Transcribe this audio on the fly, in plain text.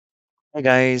Hey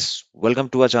guys, welcome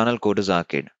to our channel Coders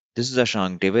Arcade. This is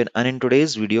Ashank David, and in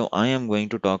today's video, I am going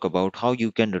to talk about how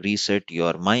you can reset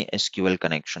your MySQL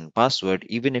connection password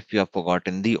even if you have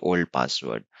forgotten the old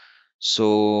password.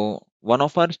 So, one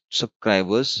of our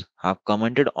subscribers have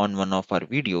commented on one of our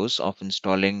videos of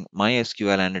installing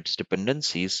MySQL and its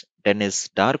dependencies, Dennis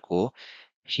Darko.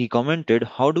 He commented,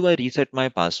 "How do I reset my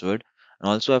password? And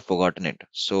also, I've forgotten it."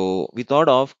 So, we thought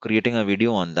of creating a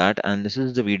video on that, and this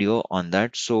is the video on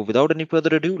that. So, without any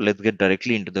further ado, let's get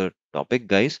directly into the topic,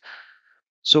 guys.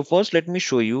 So, first, let me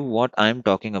show you what I'm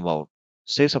talking about.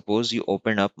 Say, suppose you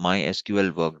open up MySQL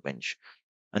Workbench,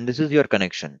 and this is your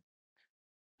connection.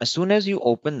 As soon as you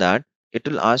open that, it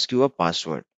will ask you a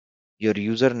password. Your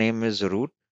username is root,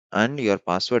 and your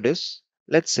password is,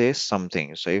 let's say,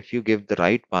 something. So, if you give the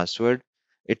right password,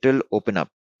 it will open up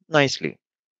nicely.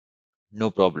 No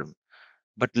problem.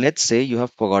 But let's say you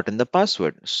have forgotten the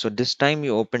password. So this time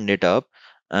you opened it up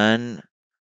and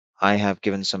I have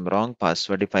given some wrong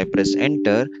password. If I press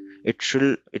enter, it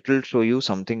will show you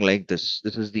something like this.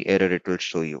 This is the error it will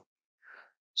show you.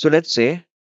 So let's say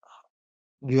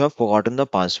you have forgotten the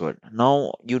password.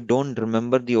 Now you don't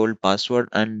remember the old password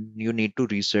and you need to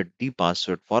reset the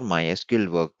password for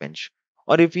MySQL Workbench.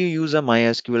 Or if you use a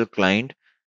MySQL client,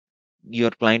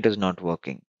 your client is not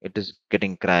working. It is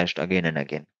getting crashed again and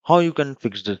again. How you can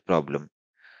fix this problem?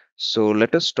 So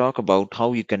let us talk about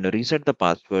how you can reset the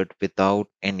password without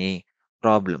any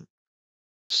problem.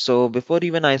 So before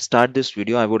even I start this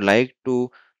video, I would like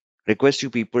to request you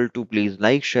people to please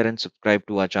like, share and subscribe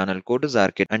to our channel Coders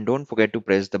Arcade, and don't forget to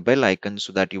press the bell icon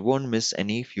so that you won't miss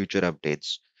any future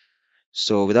updates.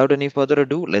 So without any further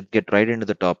ado, let's get right into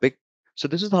the topic. So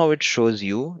this is how it shows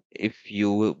you if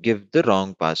you give the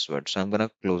wrong password. So I'm going to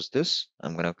close this.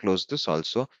 I'm going to close this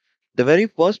also. The very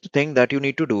first thing that you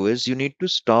need to do is you need to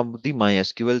stop the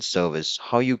MySQL service.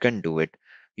 How you can do it?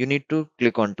 You need to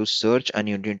click onto search and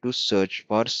you need to search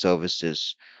for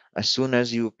services. As soon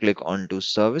as you click onto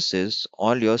services,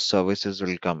 all your services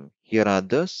will come. Here are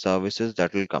the services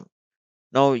that will come.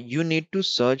 Now you need to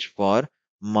search for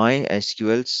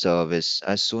MySQL service.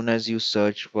 As soon as you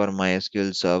search for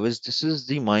MySQL service, this is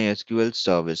the MySQL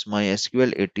service,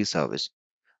 MySQL 80 service.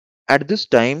 At this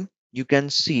time, you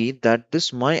can see that this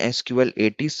MySQL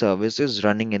 80 service is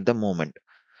running in the moment.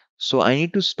 So I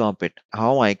need to stop it.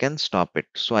 How I can stop it?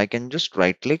 So I can just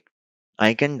right click.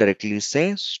 I can directly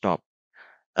say stop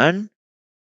and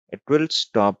it will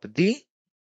stop the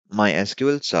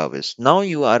MySQL service. Now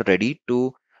you are ready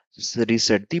to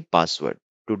reset the password.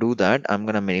 To do that, I'm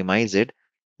going to minimize it.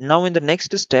 Now in the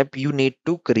next step, you need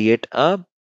to create a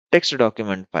text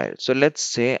document file. So let's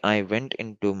say I went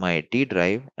into my D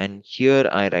drive and here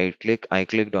I right click, I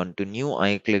clicked onto new,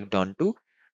 I clicked onto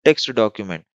text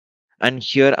document. And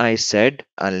here I said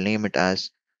I'll name it as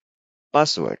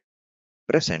password.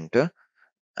 Press enter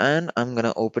and I'm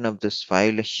gonna open up this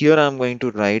file. Here I'm going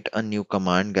to write a new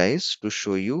command, guys, to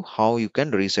show you how you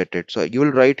can reset it. So you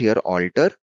will write here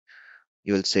alter,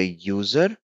 you will say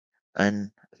user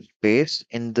and space.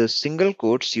 In the single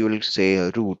quotes you will say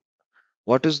root.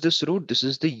 What is this root? This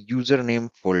is the username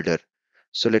folder.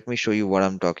 So let me show you what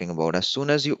I'm talking about. As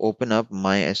soon as you open up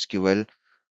MySQL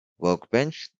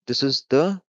Workbench, this is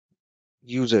the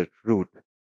user root.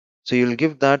 So you'll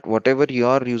give that whatever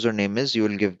your username is, you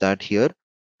will give that here.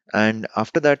 And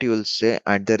after that you will say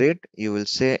at the rate, you will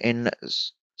say in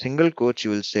single quotes you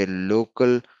will say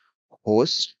local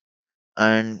host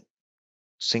and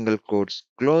single quotes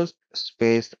closed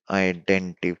space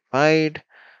identified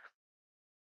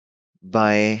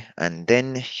by, and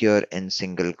then here in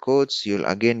single quotes you'll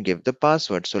again give the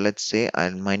password. So let's say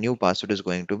my new password is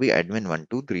going to be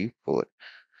admin1234.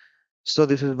 So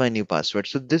this is my new password.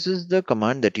 So this is the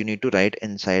command that you need to write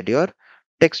inside your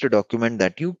text document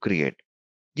that you create.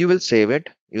 You will save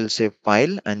it, you will say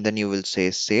file and then you will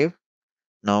say save.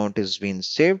 Now it has been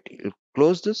saved. You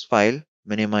close this file,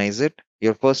 minimize it.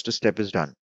 Your first step is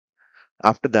done.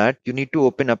 After that, you need to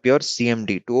open up your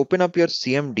CMD. To open up your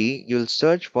CMD, you'll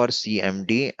search for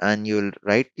CMD and you'll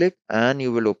right click and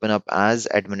you will open up as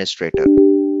administrator.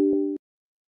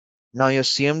 Now your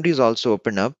CMD is also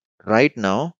open up. Right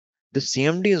now, the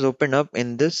CMD is open up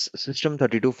in this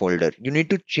system32 folder. You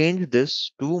need to change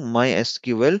this to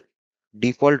MySQL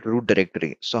default root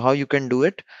directory. So how you can do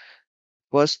it?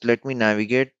 First, let me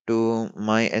navigate to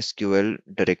my SQL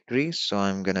directory. So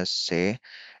I'm gonna say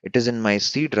it is in my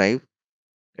C drive.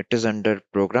 It is under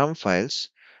program files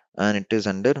and it is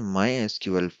under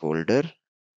MySQL folder,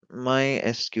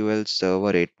 MySQL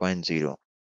server 8.0.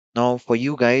 Now for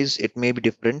you guys, it may be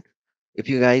different. If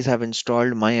you guys have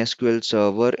installed MySQL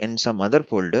server in some other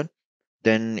folder,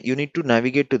 Then you need to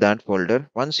navigate to that folder.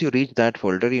 Once you reach that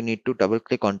folder, you need to double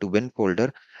click onto bin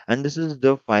folder, and this is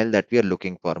the file that we are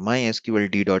looking for,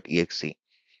 mysqld.exe.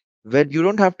 Well, you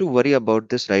don't have to worry about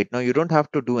this right now. You don't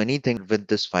have to do anything with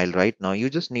this file right now. You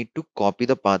just need to copy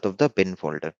the path of the bin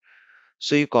folder.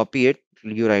 So you copy it,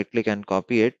 you right click and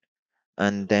copy it,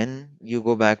 and then you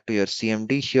go back to your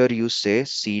CMD. Here you say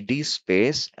cd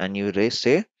space and you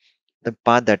say the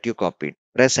path that you copied.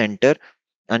 Press enter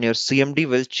and your CMD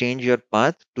will change your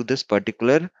path to this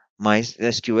particular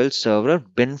MySQL server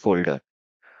bin folder.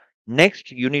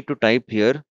 Next, you need to type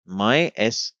here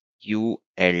mysqld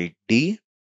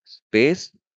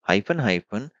space hyphen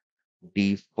hyphen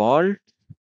default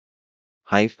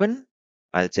hyphen,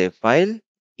 I'll say file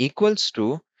equals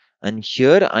to, and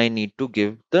here I need to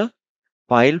give the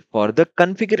file for the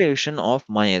configuration of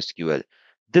MySQL.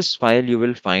 This file you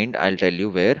will find, I'll tell you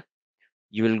where.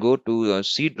 You will go to your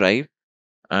C drive,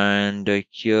 and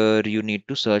here you need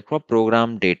to search for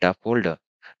program data folder.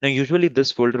 Now usually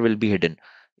this folder will be hidden.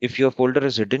 If your folder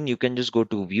is hidden, you can just go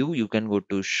to view, you can go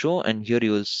to show, and here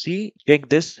you will see, check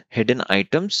this hidden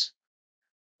items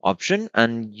option,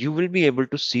 and you will be able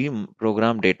to see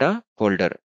program data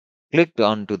folder. Click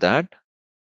onto that,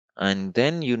 and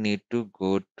then you need to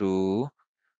go to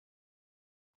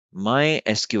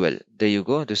MySQL. There you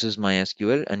go, this is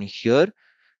MySQL, and here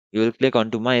you will click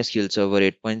onto MySQL Server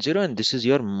 8.0, and this is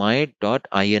your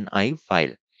my.ini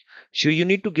file. So you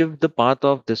need to give the path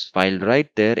of this file right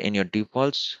there in your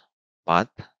defaults path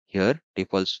here,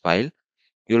 defaults file.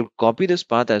 You'll copy this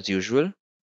path as usual,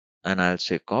 and I'll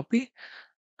say copy.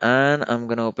 And I'm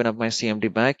going to open up my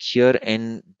CMD back here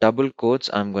in double quotes.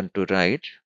 I'm going to write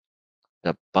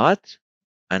the path,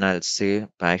 and I'll say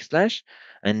backslash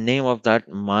and name of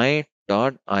that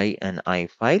my.ini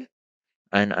file,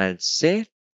 and I'll say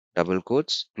double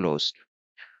quotes closed.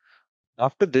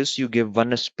 After this, you give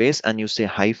one space and you say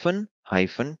hyphen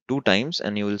hyphen two times,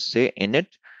 and you will say init,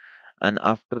 and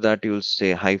after that you will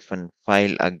say hyphen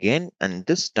file again, and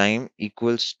this time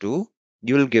equals to,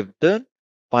 you will give the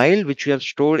file which you have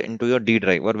stored into your D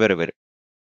drive or wherever.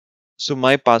 So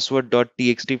my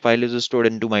password.txt file is stored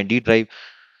into my D drive.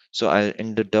 So I'll,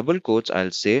 in the double quotes,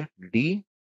 I'll say D,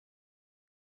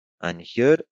 and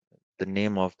here the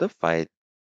name of the file.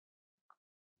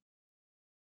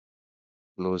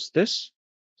 Close this.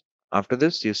 After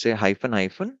this, you say hyphen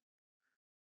hyphen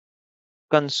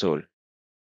console,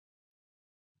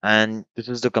 and this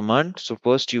is the command. So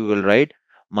first you will write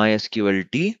mysql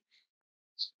d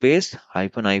space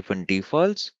hyphen hyphen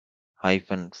defaults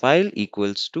hyphen file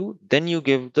equals to, then you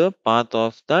give the path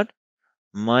of that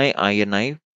my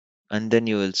ini, and then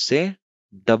you will say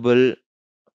double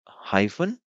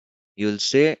hyphen, you will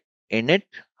say init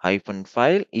hyphen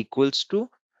file equals to,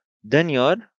 then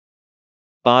your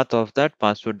path of that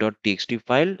password.txt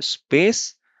file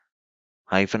space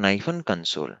hyphen hyphen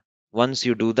console. Once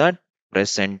you do that,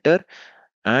 press enter,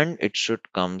 and it should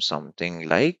come something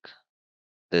like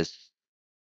this.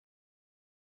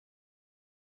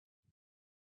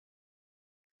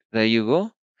 There you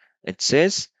go. It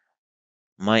says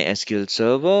MySQL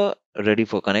server ready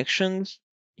for connections.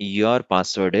 Your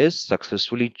password is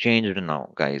successfully changed now,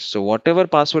 guys. So whatever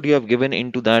password you have given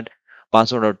into that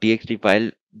password.txt file,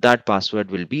 that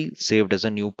password will be saved as a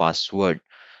new password.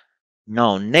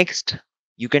 Now, next,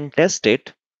 you can test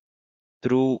it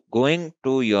through going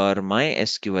to your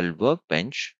MySQL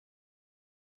Workbench.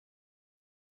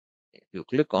 If you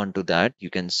click onto that, you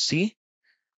can see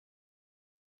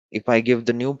if I give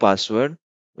the new password,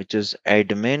 which is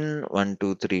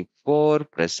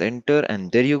admin1234, press enter, and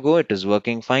there you go. It is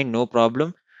working fine, no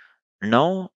problem.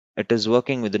 Now it is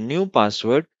working with the new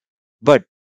password, but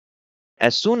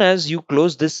as soon as you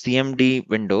close this CMD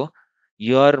window,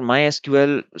 your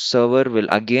MySQL server will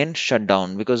again shut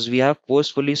down because we have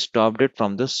forcefully stopped it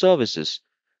from the services.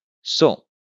 So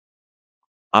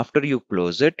after you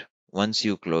close it, once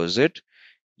you close it,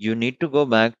 you need to go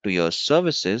back to your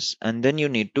services, and then you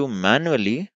need to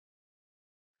manually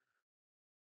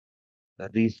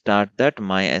restart that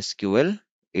MySQL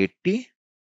 80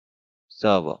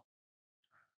 server.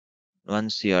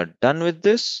 Once you are done with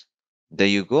this, there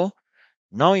you go.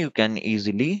 Now you can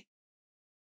easily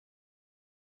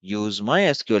use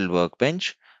MySQL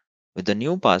Workbench with the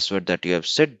new password that you have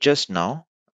set just now,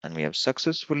 and we have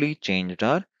successfully changed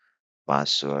our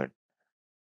password.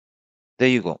 There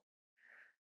you go.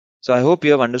 So I hope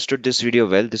you have understood this video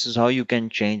well. This is how you can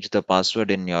change the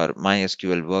password in your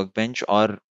MySQL Workbench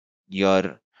or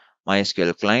your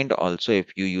MySQL client. Also, if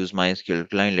you use MySQL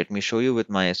client, let me show you with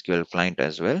MySQL client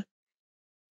as well.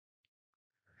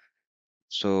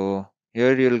 So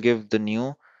here you'll give the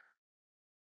new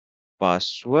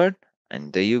password,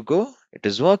 and there you go. it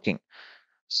is working.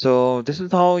 So this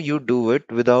is how you do it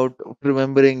without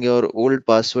remembering your old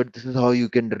password. This is how you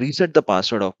can reset the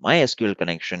password of MySQL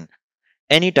connection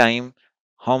anytime,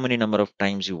 how many number of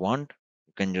times you want.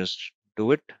 You can just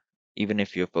do it even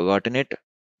if you've forgotten it.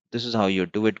 This is how you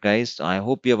do it, guys. I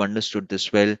hope you have understood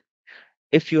this well.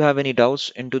 If you have any doubts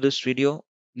into this video,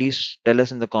 please tell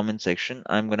us in the comment section.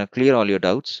 I'm gonna clear all your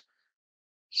doubts.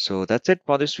 So that's it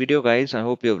for this video, guys. I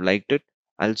hope you have liked it.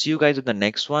 I'll see you guys in the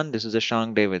next one. This is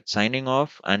Ashank David signing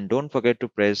off. And don't forget to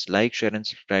press like, share, and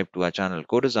subscribe to our channel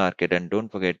Coders Arcade. And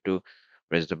don't forget to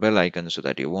press the bell icon so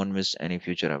that you won't miss any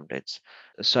future updates.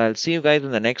 So I'll see you guys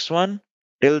in the next one.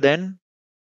 Till then,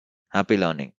 happy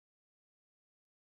learning.